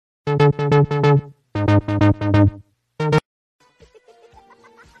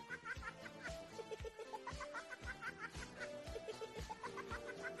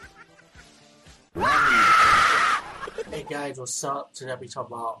Guys, what's up? Today we talk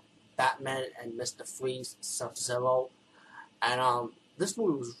about Batman and Mr. Freeze Sub-Zero. And this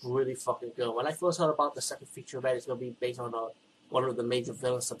movie was really fucking good. When I first heard about the second feature of it, it's gonna be based on one of the major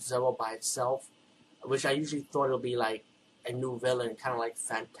villains, Sub-Zero by itself, which I usually thought it would be like a new villain, kind of like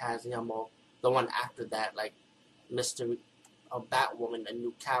Phantasm or the one after that, like Mr. Batwoman, a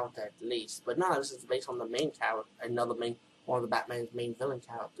new character at least. But no, this is based on the main character, one of the Batman's main villain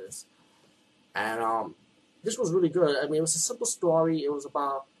characters. And this was really good. I mean, it was a simple story. It was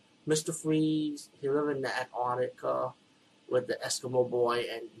about Mr. Freeze. He lived in Antarctica with the Eskimo boy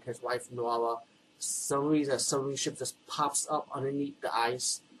and his wife Nora. Some reason, a submarine ship just pops up underneath the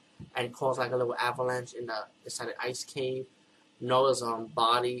ice and causes like a little avalanche inside an ice cave. Nora's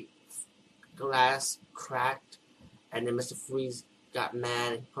body glass cracked, and then Mr. Freeze got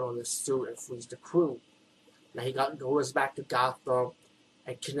mad and put on his suit and frees the crew. Now he goes back to Gotham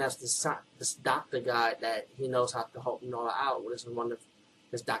and kidnaps this doctor guy that he knows how to help Nora out. This is one of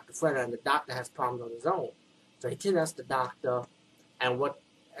his doctor friend, and the doctor has problems on his own. So he kidnaps the doctor, and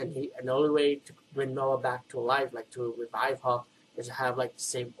the only way to bring Nora back to life, like to revive her, is to have like the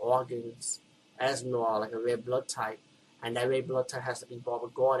same organs as Nora, like a red blood type. And that red blood type has to be Barbara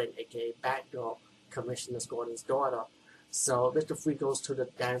Gordon, aka Batgirl, Commissioner Gordon's daughter. So Mr. Freeze goes to the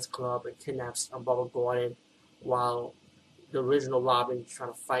dance club and kidnaps Barbara Gordon, while the original Robin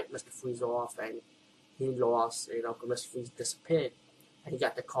trying to fight Mr. Freeze off, and he lost, because Mr. Freeze disappeared. And he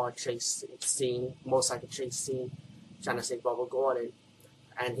got the car chase scene, motorcycle chase scene, trying to save Barbara Gordon.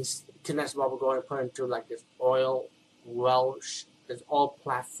 And he kidnaps Barbara Gordon, put her into like this oil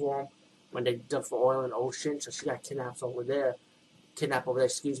platform when they dug for oil in the ocean. So she got kidnapped over there,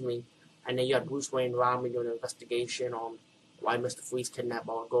 And then you have Bruce Wayne and Robin doing an investigation on why Mr. Freeze kidnapped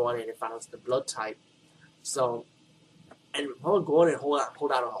Barbara Gordon and found out the blood type. So, and Barbara Gordon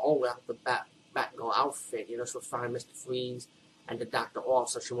pulled out her own without the Batgirl outfit, so find Mr. Freeze and the doctor off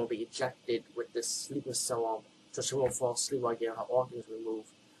so she won't be ejected with this sleeping cell so she won't fall asleep while getting her organs removed,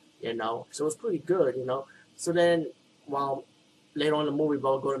 So it's pretty good, So then, while later on in the movie,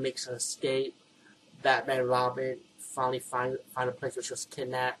 Barbara Gordon makes her escape, Batman and Robin finally find a place where she was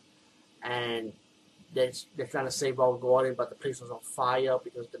kidnapped, and they're trying to save Barbara Gordon, but the place was on fire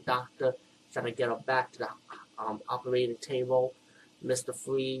because the doctor trying to get her back to the operating table. Mr.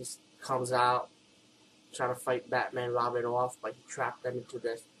 Freeze comes out, trying to fight Batman and Robin off, but he trapped them into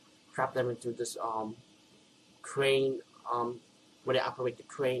this crane, where they operate the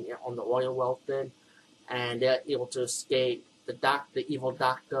crane on the oil well then, and they're able to escape. The evil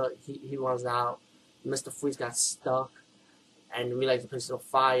doctor, he runs out. Mr. Freeze got stuck and realized the place is on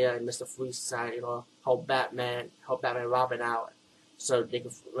fire, and Mr. Freeze decided, help Batman and Robin out so they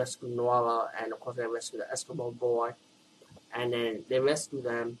can rescue Nora, and of course they rescue the Eskimo boy. And then they rescue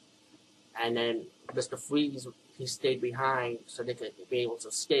them, and then Mr. Freeze, he stayed behind so they could be able to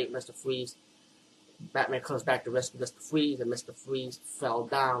escape. Batman comes back to rescue Mr. Freeze, and Mr. Freeze fell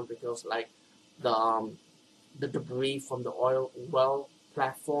down because the debris from the oil well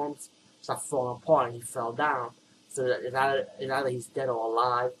platforms started falling apart, and he fell down. So it's either he's dead or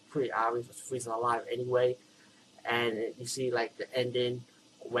alive. Pretty obvious Mr. Freeze is alive anyway. And you see like the ending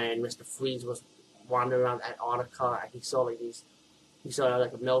when Mr. Freeze was wandering around Antarctica, and he saw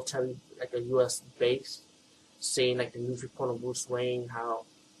like a military, like a U.S. base, seeing like the news report of Bruce Wayne, how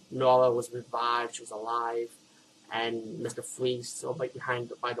Nora was revived, she was alive, and Mr. Freeze saw right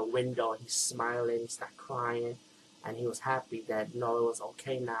by the window, he's smiling, he's not crying, and he was happy that Nora was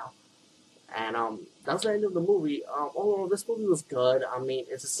okay now. And that was the end of the movie. Overall, this movie was good. I mean,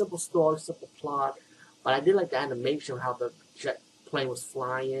 it's a simple story, simple plot, but I did like the animation, how the jet plane was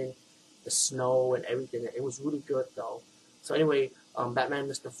flying, the snow and everything. It was really good though. So anyway, Batman,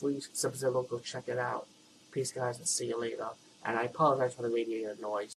 Mr. Freeze, Sub-Zero, go check it out. Peace, guys, and see you later. And I apologize for the radiator noise.